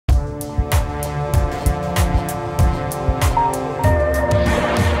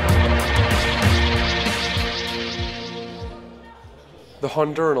The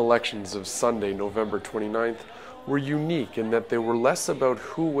Honduran elections of Sunday, November 29th, were unique in that they were less about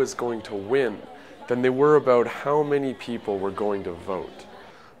who was going to win than they were about how many people were going to vote.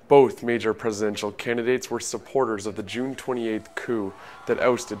 Both major presidential candidates were supporters of the June 28th coup that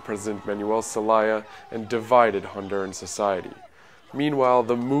ousted President Manuel Zelaya and divided Honduran society. Meanwhile,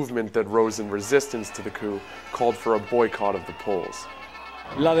 the movement that rose in resistance to the coup called for a boycott of the polls.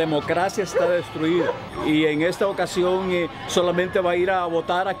 La democracia está destruida y en esta ocasión solamente va a ir a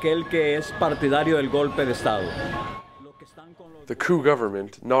votar aquel que es partidario del golpe de Estado. The coup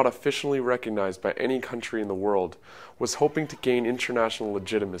government, not officially recognized by any country in the world, was hoping to gain international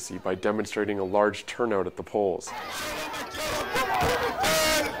legitimacy by demonstrating a large turnout at the polls.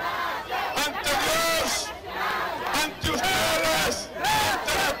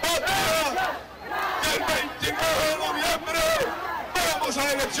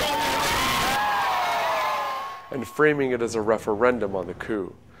 And framing it as a referendum on the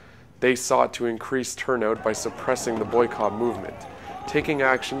coup. They sought to increase turnout by suppressing the boycott movement, taking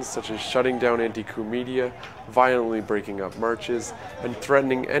actions such as shutting down anti-coup media, violently breaking up marches, and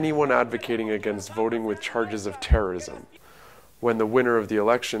threatening anyone advocating against voting with charges of terrorism. When the winner of the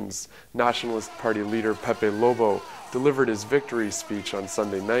elections, Nationalist Party leader Pepe Lobo, delivered his victory speech on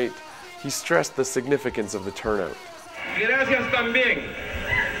Sunday night, he stressed the significance of the turnout. Gracias también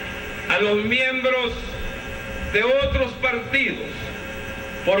a los miembros de otros partidos,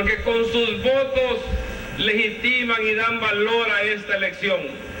 porque con sus votos legitiman y dan valor a esta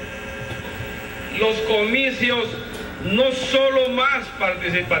elección. Los comicios no solo más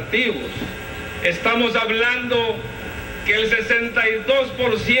participativos, estamos hablando que el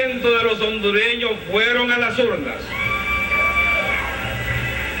 62% de los hondureños fueron a las urnas.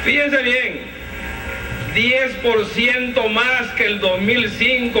 Fíjense bien, 10% más que el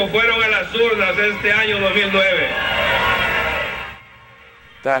 2005 fueron a las urnas este año 2009.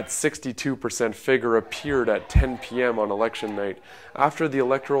 That 62% figure appeared at 10 p.m. on election night after the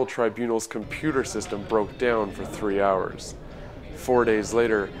Electoral Tribunal's computer system broke down for 3 hours. 4 days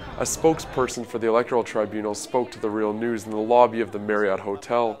later, a spokesperson for the Electoral Tribunal spoke to the Real News in the lobby of the Marriott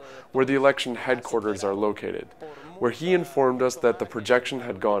Hotel, where the election headquarters are located, where he informed us that the projection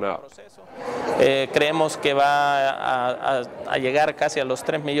had gone up. Creemos que va a llegar casi a los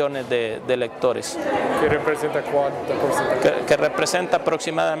 3 millones de electores. ¿Qué representa cuánto porcentaje? Que representa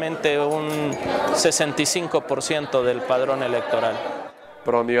aproximadamente un 65% del padrón electoral.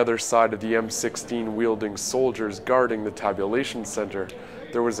 But on the other side of the M16 wielding soldiers guarding the tabulation center,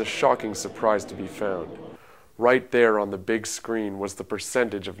 there was a shocking surprise to be found. Right there on the big screen was the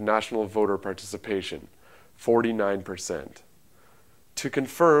percentage of national voter participation, 49%. To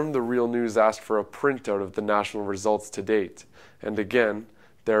confirm, the Real News asked for a printout of the national results to date, and again,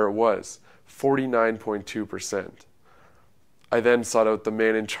 there it was, 49.2%. I then sought out the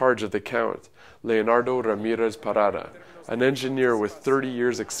man in charge of the count, Leonardo Ramirez Parada, an engineer with 30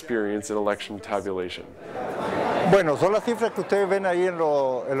 years' experience in election tabulation. Bueno, son las cifras que ustedes ven ahí en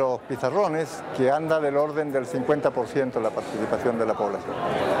los pizarrones, que anda del orden del 50% la participación de la población.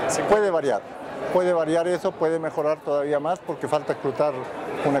 Puede variar eso, puede mejorar todavía más porque falta escrutar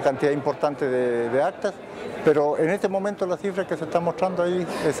una cantidad importante de actas, pero en este momento la cifra que se está mostrando ahí,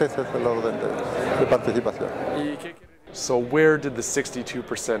 ese es el orden de participación. So where did the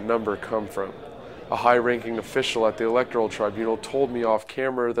 62% number come from? A high-ranking official at the Electoral Tribunal told me off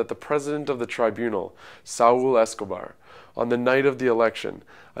camera that the president of the tribunal, Saul Escobar, on the night of the election,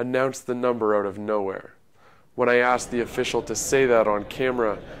 announced the number out of nowhere. When I asked the official to say that on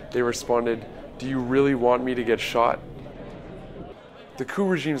camera, they responded, "Do you really want me to get shot?" The coup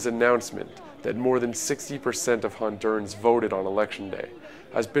regime's announcement that more than 60% of Hondurans voted on election day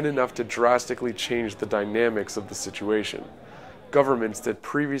has been enough to drastically change the dynamics of the situation. Governments that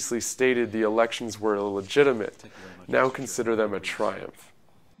previously stated the elections were illegitimate now consider them a triumph.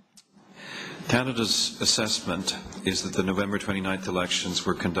 Canada's assessment is that the November 29th elections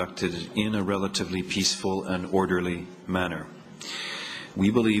were conducted in a relatively peaceful and orderly manner. We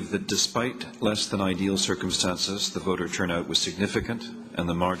believe that despite less than ideal circumstances, the voter turnout was significant and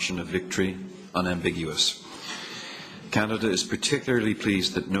the margin of victory unambiguous. Canada is particularly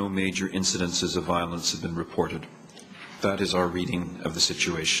pleased that no major incidences of violence have been reported. That is our reading of the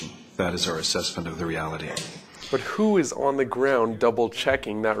situation. That is our assessment of the reality. But who is on the ground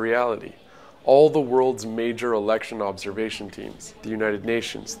double-checking that reality? All the world's major election observation teams, the United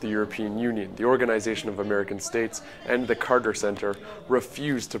Nations, the European Union, the Organization of American States, and the Carter Center,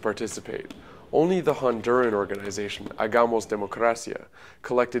 refused to participate. Only the Honduran organization, Hagamos Democracia,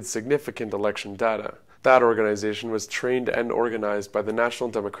 collected significant election data, That organization was trained and organized by the National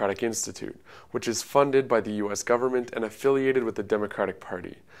Democratic Institute, which is funded by the U.S. government and affiliated with the Democratic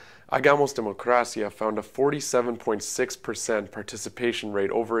Party. Hagamos Democracia found a 47.6% participation rate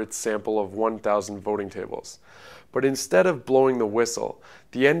over its sample of 1,000 voting tables. But instead of blowing the whistle,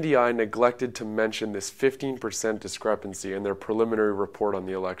 the NDI neglected to mention this 15% discrepancy in their preliminary report on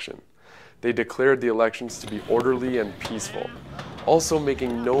the election. They declared the elections to be orderly and peaceful, also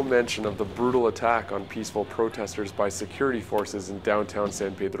making no mention of the brutal attack on peaceful protesters by security forces in downtown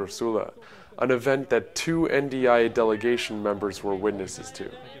San Pedro Sula, an event that 2 NDI delegation members were witnesses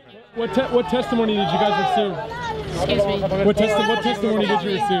to. What testimony did you guys receive? Excuse me. What testimony did you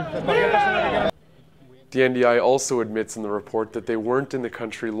receive? The NDI also admits in the report that they weren't in the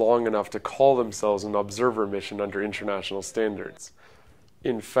country long enough to call themselves an observer mission under international standards.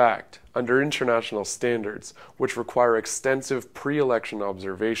 In fact, under international standards, which require extensive pre-election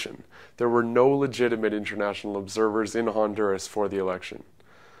observation, there were no legitimate international observers in Honduras for the election.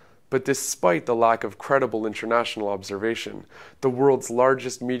 But despite the lack of credible international observation, the world's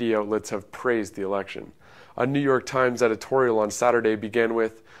largest media outlets have praised the election. A New York Times editorial on Saturday began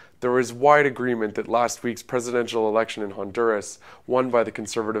with, "There is wide agreement that last week's presidential election in Honduras, won by the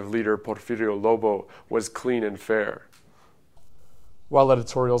conservative leader Porfirio Lobo, was clean and fair." While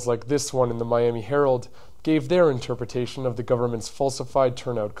editorials like this one in the Miami Herald gave their interpretation of the government's falsified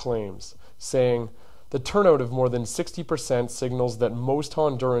turnout claims, saying, "The turnout of more than 60% signals that most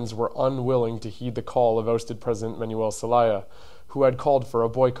Hondurans were unwilling to heed the call of ousted President Manuel Zelaya, who had called for a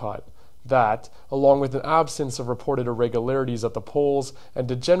boycott. That, along with an absence of reported irregularities at the polls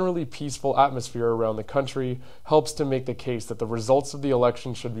and a generally peaceful atmosphere around the country, helps to make the case that the results of the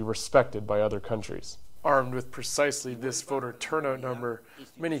election should be respected by other countries." Armed with precisely this voter turnout number,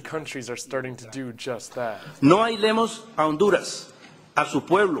 many countries are starting to do just that. No aislemos a Honduras, a su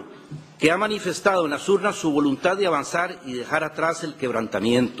pueblo, que ha manifestado en las urnas su voluntad de avanzar y dejar atrás el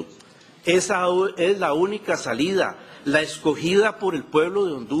quebrantamiento. Esa es la única salida, la escogida por el pueblo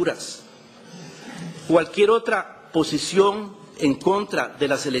de Honduras. Cualquier otra posición en contra de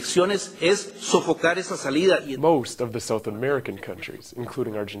las elecciones es sofocar esa salida. Most of the South American countries,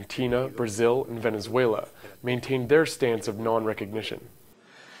 including Argentina, Brazil, and Venezuela, maintained their stance of non-recognition.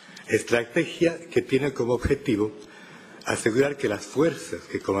 Estrategia que tiene como objetivo asegurar que las fuerzas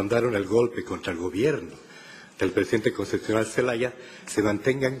que comandaron el golpe contra el gobierno del presidente constitucional Zelaya se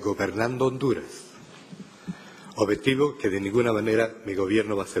mantengan gobernando Honduras. Objetivo que de ninguna manera mi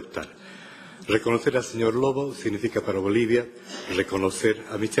gobierno va a aceptar. Reconocer al señor Lobo significa para Bolivia reconocer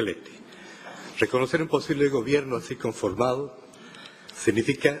a Micheletti. Reconocer un posible gobierno así conformado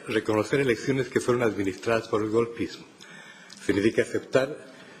significa reconocer elecciones que fueron administradas por el golpismo. Significa aceptar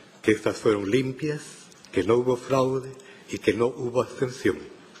que estas fueron limpias, que no hubo fraude y que no hubo abstención.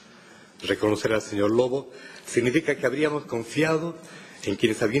 Reconocer al señor Lobo significa que habríamos confiado en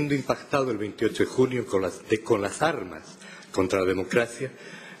quienes, habiendo impactado el 28 de junio con las armas contra la democracia,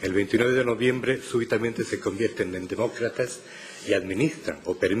 el 29 de noviembre súbitamente se convierten en demócratas y administran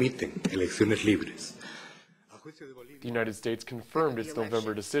o permiten elecciones libres. The United States confirmed its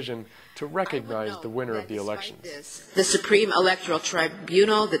November decision to recognize the winner of the elections. The Supreme Electoral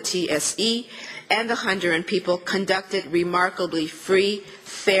Tribunal, the TSE, and the Honduran people conducted remarkably free,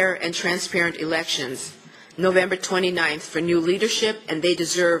 fair, and transparent elections, November 29th, for new leadership, and they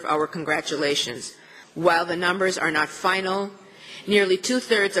deserve our congratulations. While the numbers are not final, nearly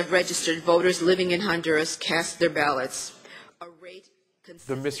 2/3 of registered voters living in Honduras cast their ballots.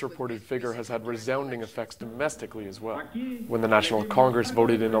 The misreported figure has had resounding effects domestically as well. When the National Congress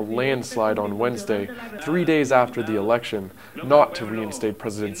voted in a landslide on Wednesday, 3 days after the election, not to reinstate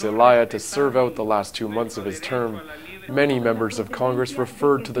President Zelaya to serve out the last 2 months of his term, many members of Congress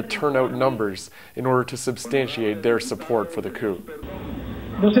referred to the turnout numbers in order to substantiate their support for the coup.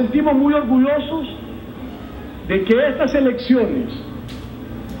 Nos sentimos muy orgullosos de que estas elecciones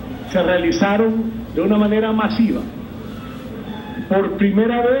se realizaron de una manera masiva. Por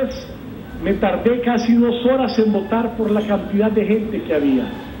primera vez me tardé casi 2 horas en votar por la cantidad de gente que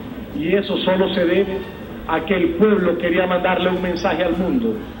había. Y eso solo se debe a que el pueblo quería mandarle un mensaje al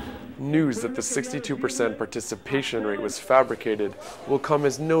mundo. News that the 62% participation rate was fabricated will come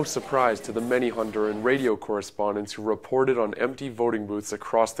as no surprise to the many Honduran radio correspondents who reported on empty voting booths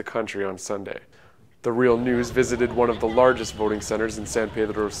across the country on Sunday. The Real News visited one of the largest voting centers in San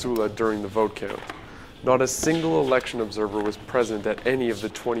Pedro Sula during the vote count. Not a single election observer was present at any of the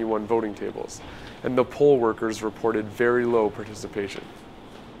 21 voting tables, and the poll workers reported very low participation.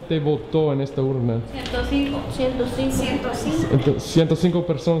 ¿Te votó en esta urna? 105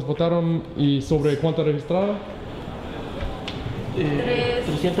 personas votaron. ¿Y sobre cuánto registrado?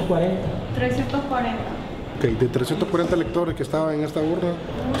 340. 340. Okay, de 340 electores que estaban en esta urna,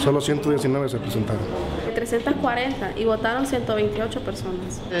 solo 119 se presentaron. De 340 y votaron 128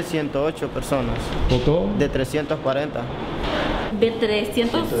 personas. De 108 personas. ¿Votó? De 340. De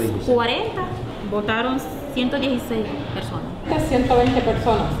 340 votaron 116 personas. 120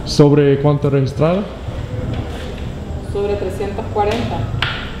 personas. ¿Sobre cuánto registrado? Sobre 340.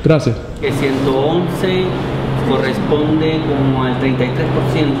 Gracias. Que 111 corresponde como al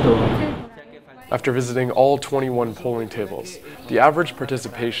 33%. After visiting all 21 polling tables, the average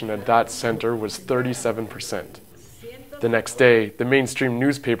participation at that center was 37%. The next day, the mainstream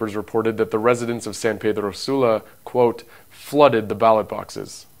newspapers reported that the residents of San Pedro Sula, quote, flooded the ballot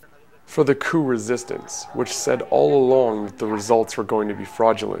boxes. For the coup resistance, which said all along that the results were going to be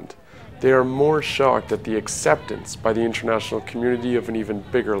fraudulent, they are more shocked at the acceptance by the international community of an even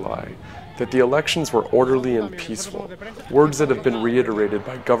bigger lie, that the elections were orderly and peaceful, words that have been reiterated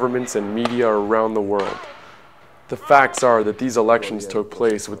by governments and media around the world. The facts are that these elections took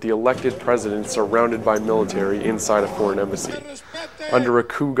place with the elected president surrounded by military inside a foreign embassy, under a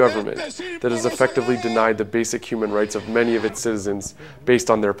coup government that has effectively denied the basic human rights of many of its citizens based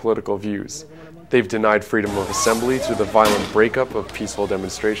on their political views. They've denied freedom of assembly through the violent breakup of peaceful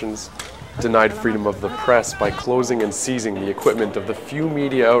demonstrations, denied freedom of the press by closing and seizing the equipment of the few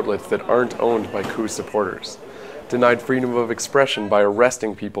media outlets that aren't owned by coup supporters, denied freedom of expression by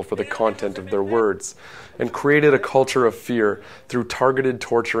arresting people for the content of their words, and created a culture of fear through targeted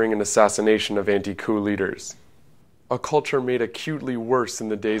torturing and assassination of anti-coup leaders. A culture made acutely worse in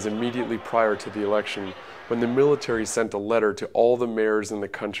the days immediately prior to the election, when the military sent a letter to all the mayors in the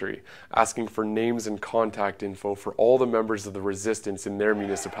country asking for names and contact info for all the members of the resistance in their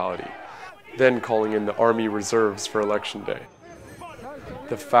municipality, then calling in the Army Reserves for election day.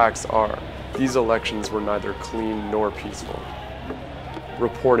 The facts are, these elections were neither clean nor peaceful.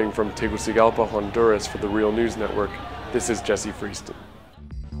 Reporting from Tegucigalpa, Honduras for the Real News Network, this is Jesse Freeston.